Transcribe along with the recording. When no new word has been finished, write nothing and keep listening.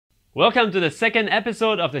Welcome to the second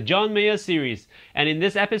episode of the John Mayer series, and in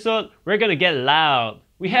this episode, we're gonna get loud.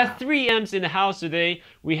 We have three amps in the house today.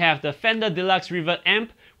 We have the Fender Deluxe Reverb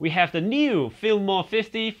amp, we have the new Fillmore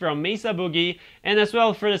 50 from Mesa Boogie, and as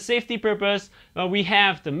well for the safety purpose, we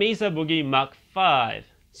have the Mesa Boogie Mark V.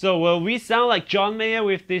 So will we sound like John Mayer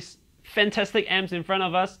with these fantastic amps in front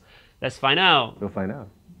of us? Let's find out. We'll find out.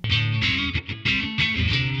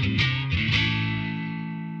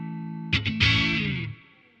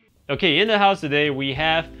 Okay, in the house today we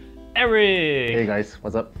have Eric. Hey guys,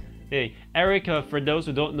 what's up? Hey, Eric, for those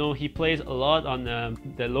who don't know, he plays a lot on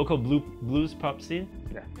the local blues pop scene.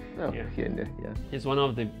 Yeah. Oh, Yeah. Here and there, yeah. He's one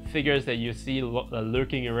of the figures that you see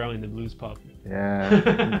lurking around in the blues pub.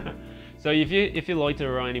 Yeah. So if you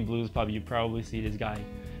loiter around any blues pub, you probably see this guy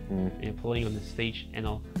playing on the stage and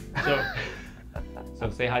all. So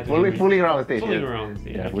say hi to him. Fooling around the stage. Fooling around the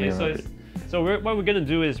stage. Yeah, Okay, so what we're gonna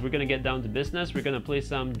do is we're gonna get down to business. We're gonna play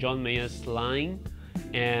some John Mayer slang,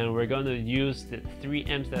 and we're gonna use the three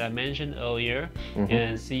amps that I mentioned earlier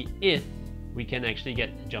and see if we can actually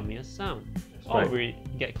get John Mayer's sound, or we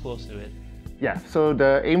get close to it. Yeah, so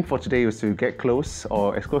the aim for today was to get close,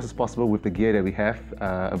 or as close as possible, with the gear that we have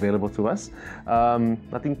available to us.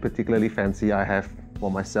 Nothing particularly fancy. I have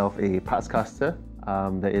for myself a parts caster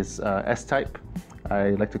that is S-type.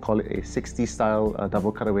 I like to call it a 60s style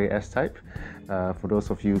double cutaway S-type. For those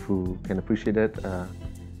of you who can appreciate it,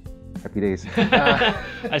 happy days.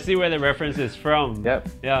 I see where the reference is from. Yep.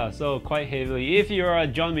 Yeah, so quite heavily. If you're a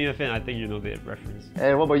John Mayer fan, I think you know the reference.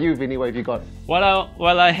 And what about you, Vinny? What have you got?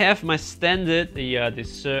 Well, I have my standard, the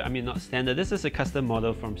Sir. I mean, not standard. This is a custom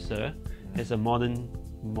model from Sir. It's a modern,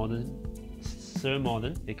 Sir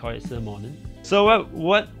Modern. They call it Sir Modern. So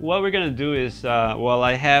what we're gonna do is, well,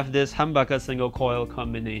 I have this humbucker single coil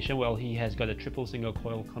combination. Well, he has got a triple single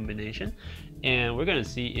coil combination, and we're gonna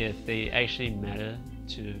see if they actually matter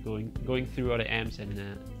to going through other amps and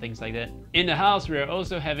things like that. In the house, we are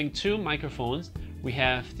also having two microphones. We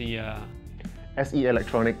have the SE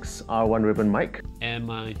Electronics R1 ribbon mic and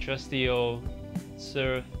my trusty old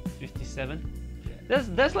Sir 57.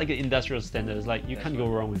 That's like an industrial standard. It's like you can't go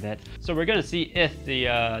wrong with that. So we're gonna see if the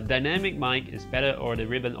dynamic mic is better or the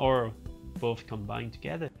ribbon or both combined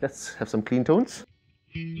together. Let's have some clean tones.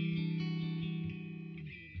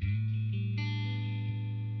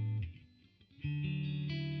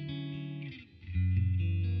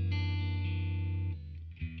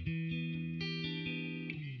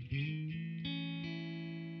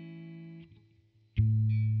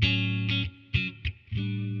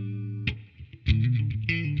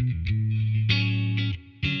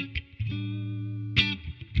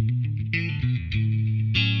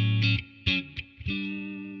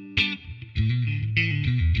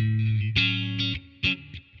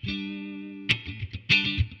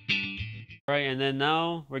 Alright, and then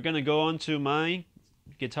now we're gonna go on to my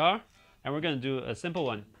guitar and we're gonna do a simple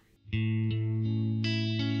one.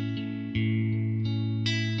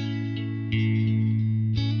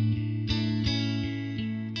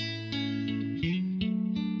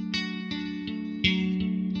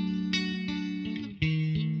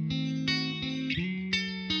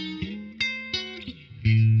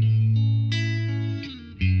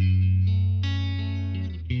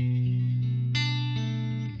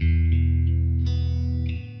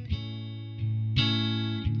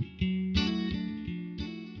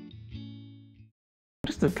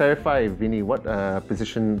 Just to clarify, Vinny, what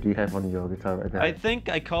position do you have on your guitar right now? I think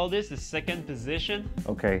I call this the second position.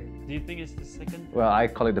 Okay. Do you think it's the second? Well, I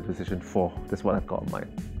call it the position 4. That's what I've got on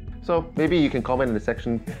mine. So maybe you can comment in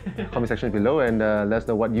the comment section below and let us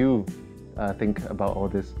know what you think about all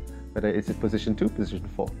this. Whether it's position 2, position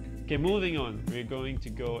 4. Okay, moving on. We're going to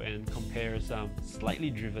go and compare some slightly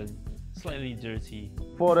driven, slightly dirty.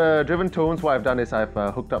 For the driven tones, what I've done is I've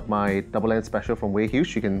hooked up my double end special from Way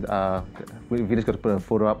Hughes. You can, Vinny's got to put a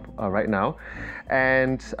photo up right now.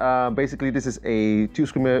 And basically this is a Tube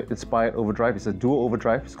Screamer inspired overdrive. It's a dual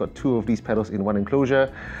overdrive. It's got 2 of these pedals in one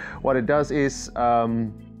enclosure. What it does is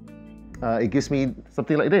it gives me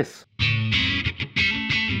something like this.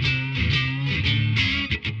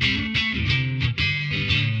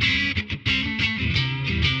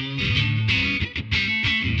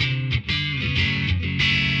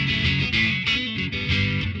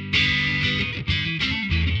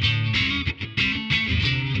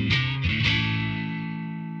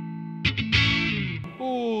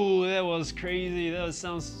 Ooh, that was crazy. That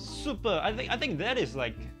sounds super. I think that is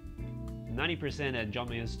like 90% at John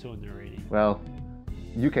Mayer's tone already. Well,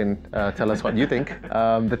 you can tell us what you think.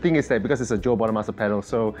 The thing is that because it's a Joe Bonamassa pedal,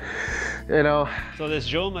 so you know. So there's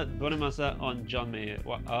Joe Bonamassa on John Mayer.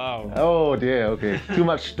 Wow. Oh. Oh dear. Okay. Too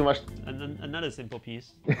much. Too much. Another simple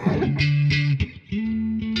piece.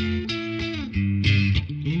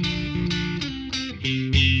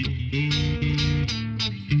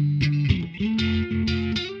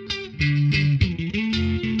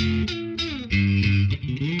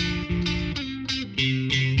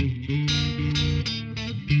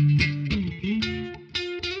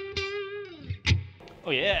 Oh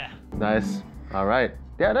yeah. Nice. All right.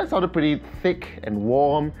 Yeah, that sounded pretty thick and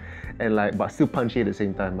warm, and but still punchy at the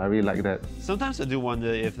same time. I really like that. Sometimes I do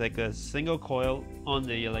wonder if like a single coil on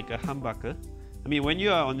the like a humbucker. I mean, when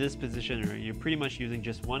you are on this position, right, you're pretty much using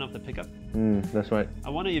just one of the pickup. That's right. I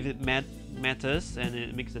wonder if it matters and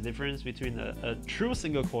it makes a difference between a true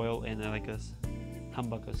single coil and like a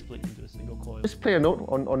humbucker split into a single coil. Just play a note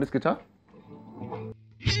on this guitar.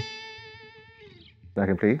 I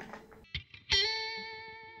can play.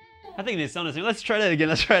 I think they sound the same. Let's try that again.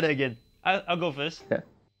 Let's try that again. I'll go first. Yeah.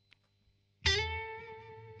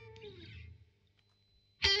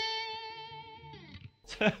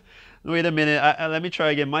 Wait a minute. Let me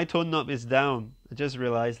try again. My tone knob is down. I just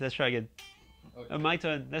realized. Let's try again. Okay. My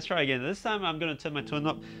turn. Let's try again. This time I'm gonna turn my tone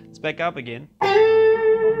knob. It's back up again.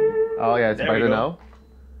 Oh yeah, it's my turn now.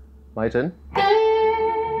 My turn.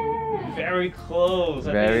 Very close.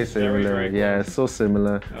 Very similar. Very close. Yeah, so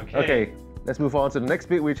similar. Okay. Let's move on to the next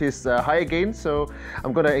bit, which is higher gain. So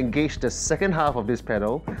I'm going to engage the second half of this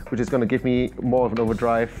pedal, which is going to give me more of an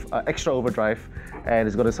overdrive, extra overdrive, and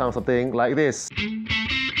it's going to sound something like this.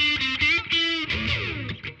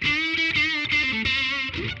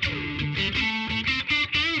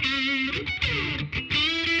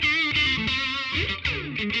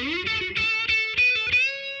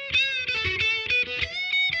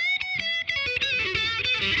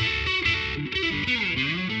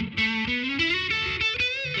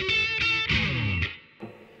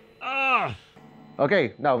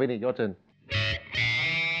 Okay, now Vinny, your turn.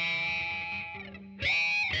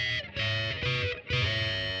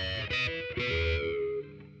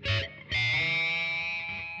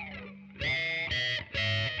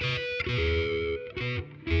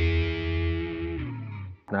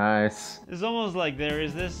 Nice. It's almost like there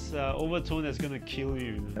is this overtone that's gonna kill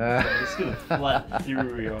you. It's gonna flood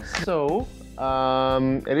through your... So,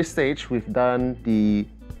 at this stage, we've done the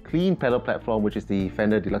clean pedal platform, which is the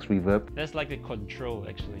Fender Deluxe Reverb. That's like the control,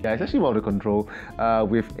 actually. Yeah, it's actually more of the control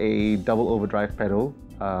with a double overdrive pedal,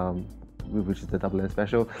 which is the double end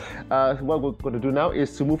special. So what we're going to do now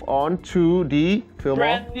is to move on to the Fillmore.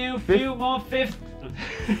 Brand new Fillmore 50.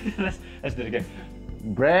 Let's do it again.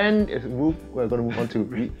 We're going to move on to.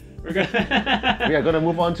 We are going to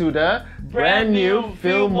move on to the brand new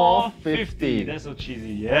Fillmore 50. That's so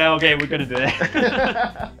cheesy. Yeah, okay, we're going to do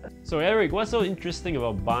that. So Eric, what's so interesting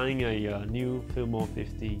about buying a new Fillmore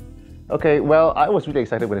 50? Okay, well, I was really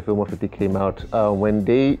excited when the Fillmore 50 came out. When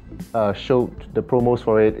they showed the promos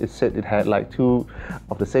for it, it said it had like 2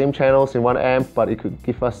 of the same channels in one amp, but it could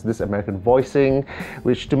give us this American voicing,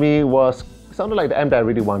 which to me sounded like the amp that I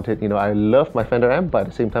really wanted. You know, I love my Fender amp, but at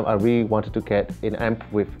the same time, I really wanted to get an amp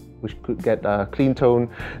which could get a clean tone,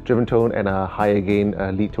 driven tone, and a higher gain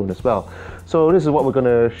lead tone as well. So this is what we're going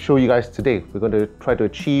to show you guys today. We're going to try to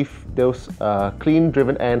achieve those clean,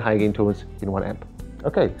 driven, and high gain tones in one amp.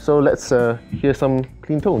 Okay, so let's hear some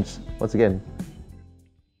clean tones once again.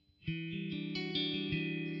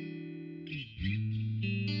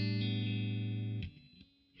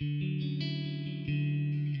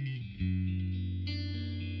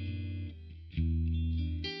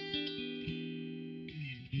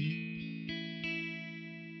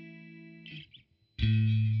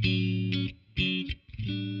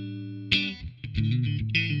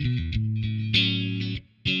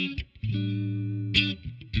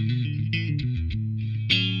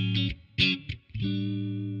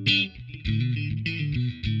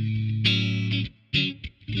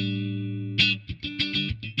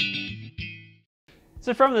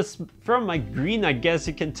 So from my green, I guess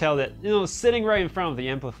you can tell that, you know, sitting right in front of the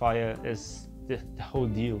amplifier is the whole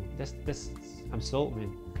deal. I'm sold,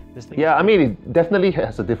 man. Yeah, I mean, it definitely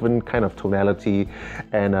has a different kind of tonality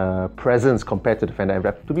and presence compared to the Fender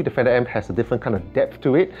amp. To me, the Fender amp has a different kind of depth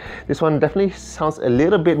to it. This one definitely sounds a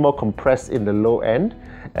little bit more compressed in the low end,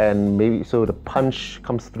 and maybe so the punch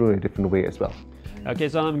comes through in a different way as well. Okay,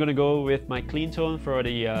 so I'm gonna go with my clean tone for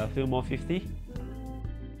the Fillmore 50.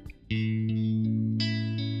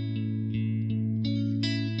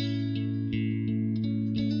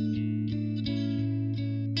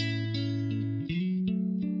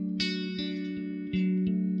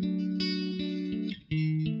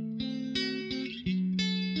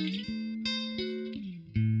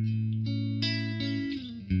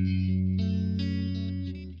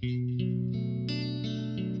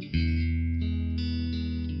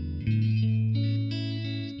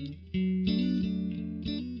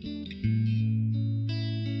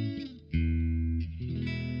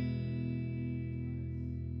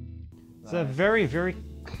 It's a very, very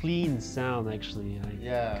clean sound actually.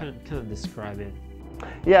 Yeah. Kind of describe it.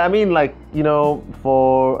 Yeah, I mean, like, you know,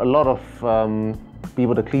 for a lot of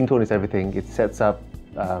people, the clean tone is everything. It sets up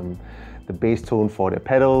the bass tone for their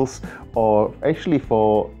pedals, or actually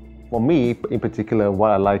for me in particular,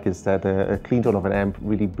 what I like is that a clean tone of an amp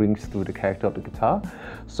really brings through the character of the guitar.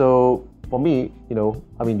 So for me, you know,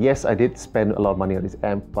 I mean, yes, I did spend a lot of money on this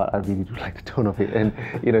amp, but I really do like the tone of it. And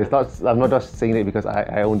you know, it's not, I'm not just saying it because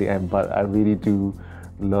I own the amp, but I really do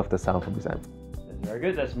love the sound from this amp. Very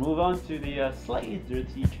good. Let's move on to the slightly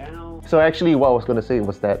dirty channel. So actually what I was going to say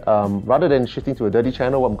was that rather than shifting to a dirty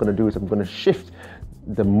channel, what I'm going to do is I'm going to shift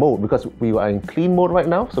the mode, because we are in clean mode right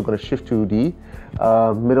now. So I'm going to shift to the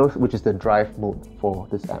middle, which is the drive mode for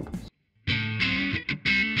this amp.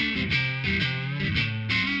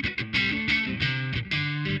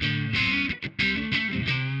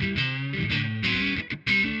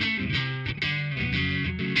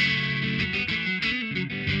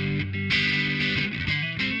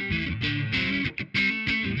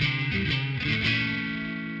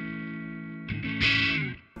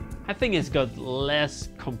 I think it's got less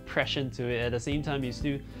compression to it. At the same time,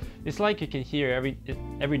 it's like you can hear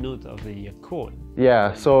every note of the chord.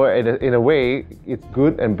 Yeah, so in a way, it's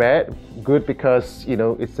good and bad. Good because, you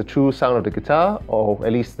know, it's the true sound of the guitar, or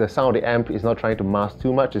at least the sound of the amp is not trying to mask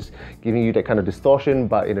too much. It's giving you that kind of distortion,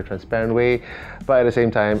 but in a transparent way. But at the same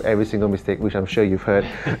time, every single mistake, which I'm sure you've heard,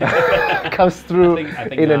 comes through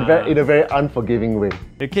in a very unforgiving way.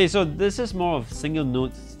 Okay, so this is more of single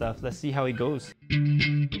note stuff. Let's see how it goes.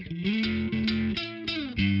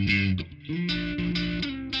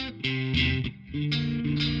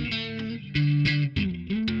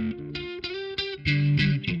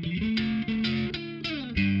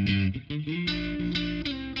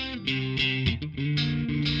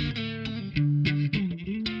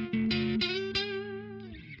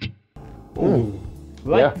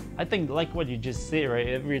 Yeah. I think like what you just said, right?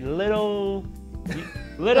 Every little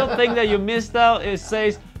thing that you missed out, it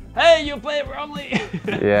says, hey, you played wrongly.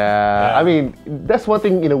 Yeah, I mean, that's one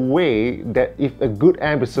thing in a way, that if a good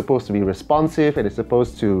amp is supposed to be responsive and it's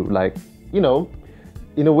supposed to, like, you know,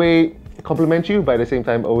 in a way compliment you, but at the same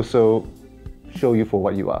time also show you for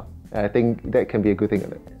what you are. And I think that can be a good thing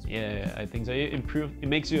in it. Yeah, I think so. It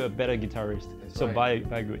makes you a better guitarist. That's so right.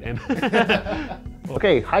 buy a good amp.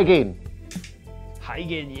 Okay, high gain. High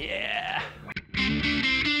gain, yeah.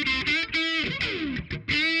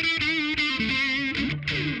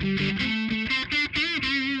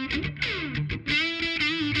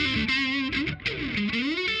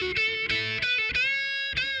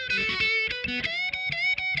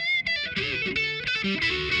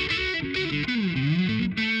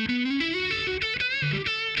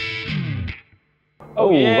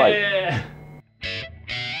 Oh, yeah. Right.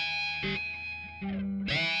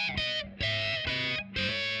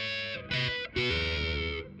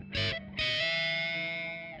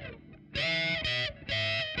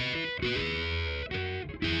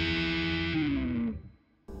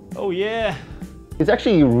 Oh yeah. It's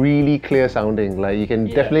actually really clear sounding. Like, you can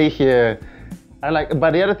definitely hear.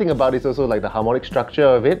 But the other thing about it is also like the harmonic structure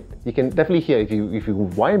of it. You can definitely hear if you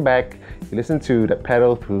wind back, you listen to the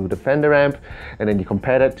pedal through the Fender amp, and then you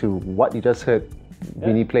compare that to what you just heard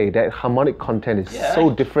Vinny play. That harmonic content is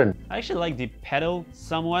so different. I actually like the pedal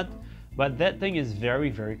somewhat, but that thing is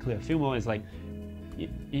very, very clear. Fillmore is like,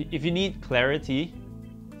 if you need clarity,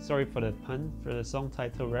 sorry for the pun for the song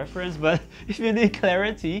title reference, but if you need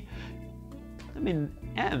clarity, I mean,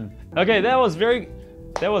 amp. Okay, that was very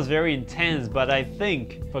intense, but I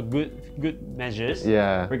think for good measures,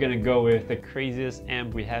 we're gonna go with the craziest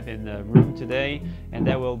amp we have in the room today, and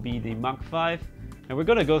that will be the MkV. And we're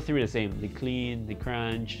gonna go through the same, the clean, the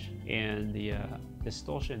crunch, and the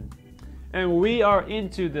distortion. And we are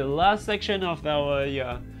into the last section of our,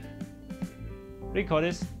 what do you call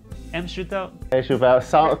this? Amp shootout? Amp shootout.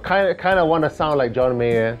 Sound, kind of want to sound like John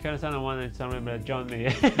Mayer. Kind of want to sound like John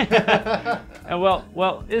Mayer. And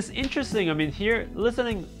well, it's interesting. I mean, here,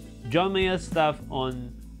 listening John Mayer's stuff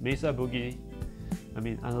on Mesa Boogie, I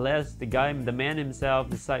mean, unless the man himself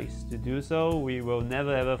decides to do so, we will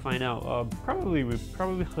never ever find out. We've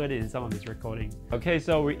probably heard it in some of his recording. Okay,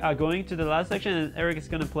 so we are going to the last section, and Eric is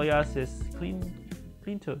going to play us his clean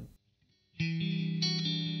tune.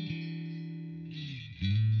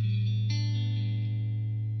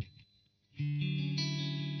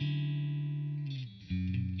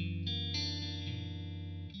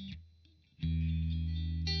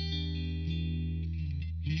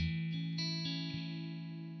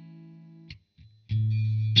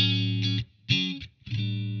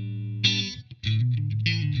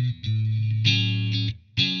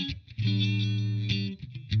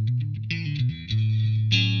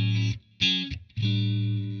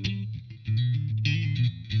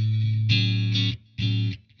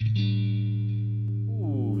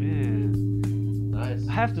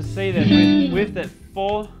 have to say that with that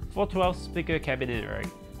 412 speaker cabinet, right?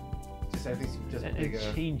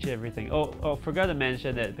 It changed everything. Oh, forgot to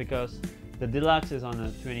mention that because the Deluxe is on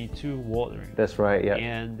a 22 watt, right? That's right, yeah.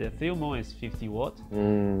 And the Fillmore is 50 watt.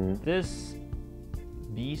 This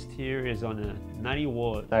beast here is on a 90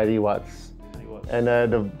 watt. 90 watts. And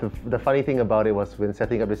the funny thing about it was when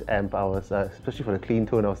setting up this amp, I was, especially for the clean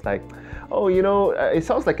tone, I was like, oh, you know, it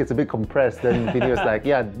sounds like it's a bit compressed. Then Vinny was like,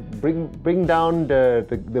 yeah, bring down the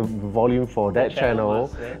volume for that channel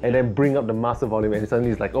and then bring up the master volume. And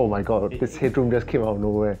suddenly it's like, oh my god, this headroom just came out of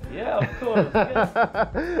nowhere. Yeah, of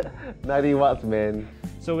course. 90 watts, man.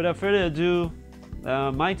 So without further ado,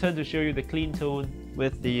 my turn to show you the clean tone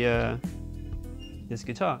with the this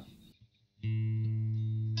guitar.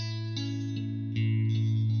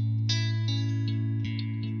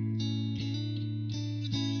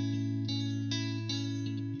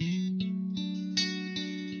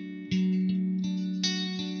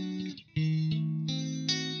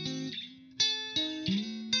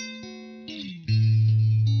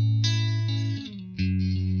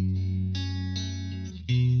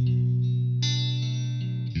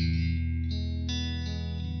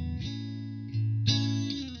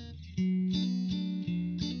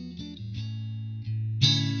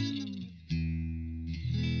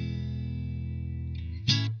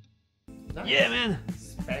 Nice. Yeah, man.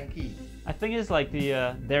 Spanky. I think it's like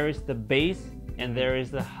the there is the bass and there is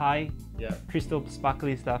the high crystal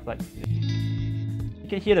sparkly stuff. Like you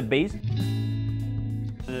can hear the bass,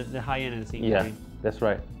 the high end at the same time. Yeah, that's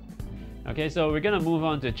right. Okay, so we're gonna move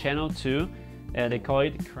on to channel 2, and they call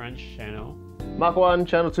it Crunch channel. Mark 1,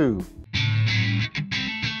 channel 2.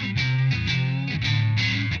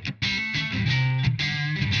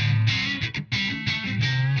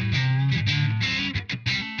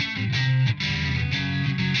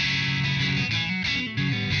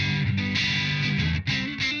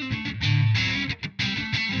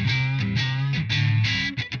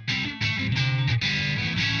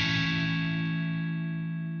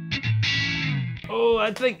 Oh,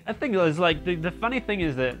 I think it's like the funny thing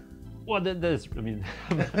is that, well, there's, I mean,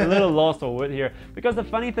 I'm a little lost for word here, because the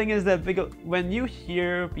funny thing is that when you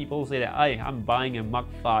hear people say that, I'm buying a Mark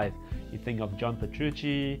 5, you think of John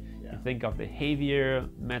Petrucci, you think of the heavier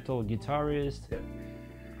metal guitarist.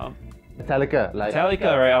 Metallica, right?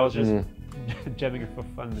 I was just jamming it for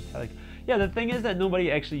fun, Metallica. Yeah, the thing is that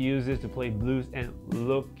nobody actually uses this to play blues, and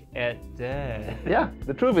look at that. Yeah,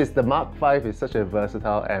 the truth is the Mark 5 is such a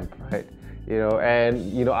versatile amp, right? You know,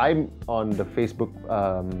 and you know, I'm on the Facebook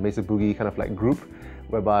Mesa Boogie kind of like group,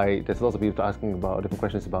 whereby there's lots of people asking about different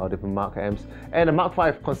questions about different Mark amps, and the Mark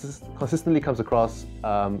 5 consistently comes across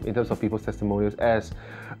in terms of people's testimonials as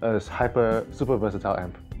a super versatile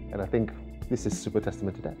amp, and I think this is super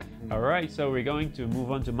testament to that. All right, so we're going to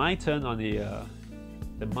move on to my turn on the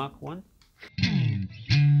Mark 1.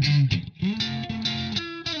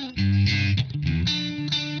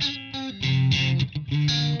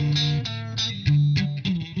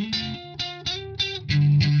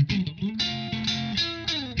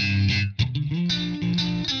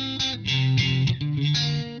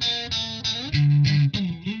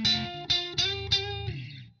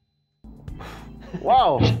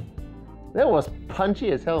 Wow, that was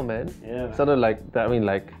punchy as hell, man. Yeah. Sounded like that. I mean,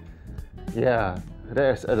 like, yeah,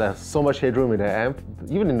 there's so much headroom in the amp,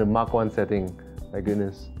 even in the Mark 1 setting. My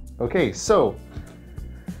goodness. Okay, so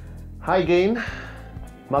high gain,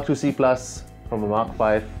 Mark 2 C Plus from a Mark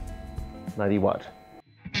 5, 90 watt.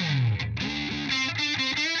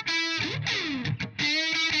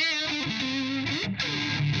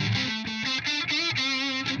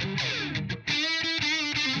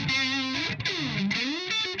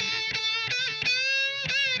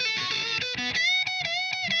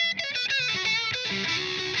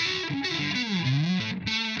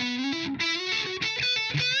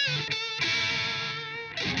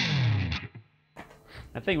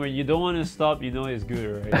 I think when you don't want to stop, you know it's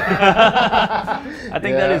good, right? I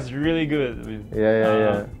think that is really good. I mean,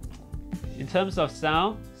 yeah. In terms of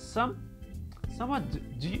sound, somewhat.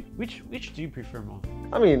 Which do you prefer more?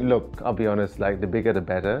 I mean, look, I'll be honest. Like the bigger, the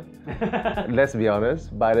better. Let's be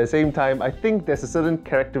honest. But at the same time, I think there's a certain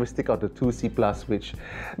characteristic of the 2C Plus, which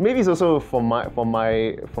maybe is also from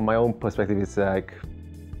my own perspective. It's like,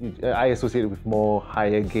 I associate it with more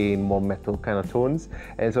higher gain, more metal kind of tones,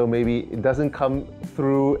 and so maybe it doesn't come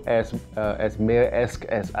through as Mayer-esque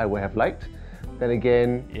as I would have liked. Then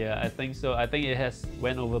again, yeah, I think so. I think it has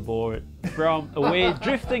went overboard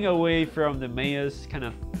drifting away from the Mayer's kind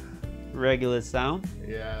of regular sound.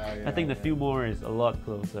 I think the Fillmore is a lot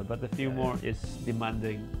closer, but the Fillmore is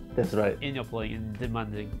demanding. That's right. In your playing,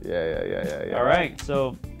 demanding. Yeah. All right,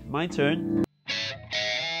 so my turn.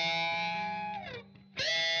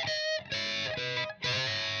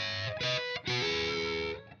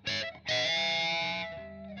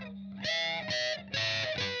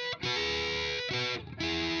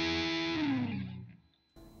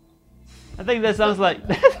 I think that sounds like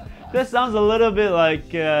that sounds a little bit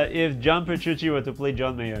like if John Petrucci were to play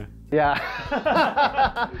John Mayer. Yeah.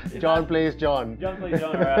 John plays John. John plays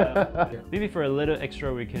John, right? Maybe for a little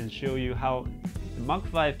extra, we can show you how the Mark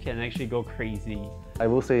V can actually go crazy. I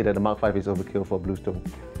will say that the Mark V is overkill for Bluestone.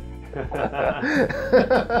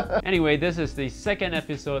 Anyway, this is the second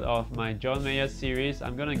episode of my John Mayer series.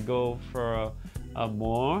 I'm gonna go for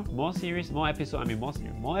more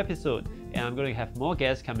episode, and I'm gonna have more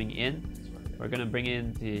guests coming in. We're gonna bring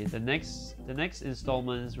in the next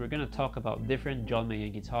installments. We're gonna talk about different John Mayer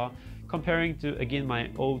guitar, comparing to again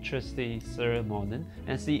my old trusty Sir Modern,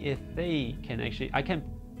 and see if they can I can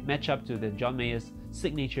match up to the John Mayer's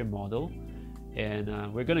signature model.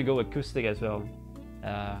 And we're gonna go acoustic as well.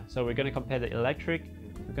 So we're gonna compare the electric,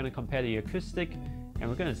 we're gonna compare the acoustic, and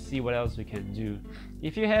we're gonna see what else we can do.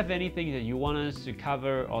 If you have anything that you want us to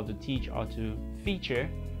cover or to teach or to feature,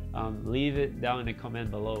 leave it down in the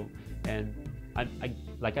comment below. And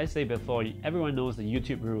like I said before, everyone knows the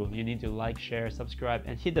YouTube rule. You need to like, share, subscribe,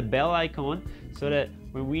 and hit the bell icon so that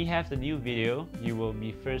when we have the new video, you will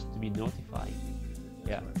be first to be notified.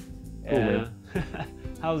 Yeah. Cool,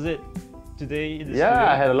 How's it today in the Yeah,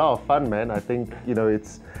 studio? I had a lot of fun, man. I think, you know,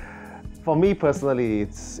 for me personally,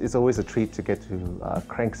 it's always a treat to get to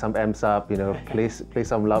crank some amps up, you know, play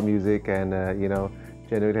some loud music, and you know,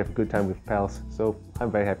 generally have a good time with pals. So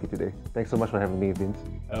I'm very happy today. Thanks so much for having me, Vince.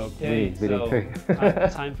 Okay, so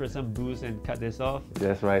time for some booze and cut this off.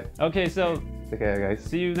 That's right. Okay, so Take care, guys.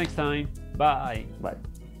 see you next time. Bye. Bye.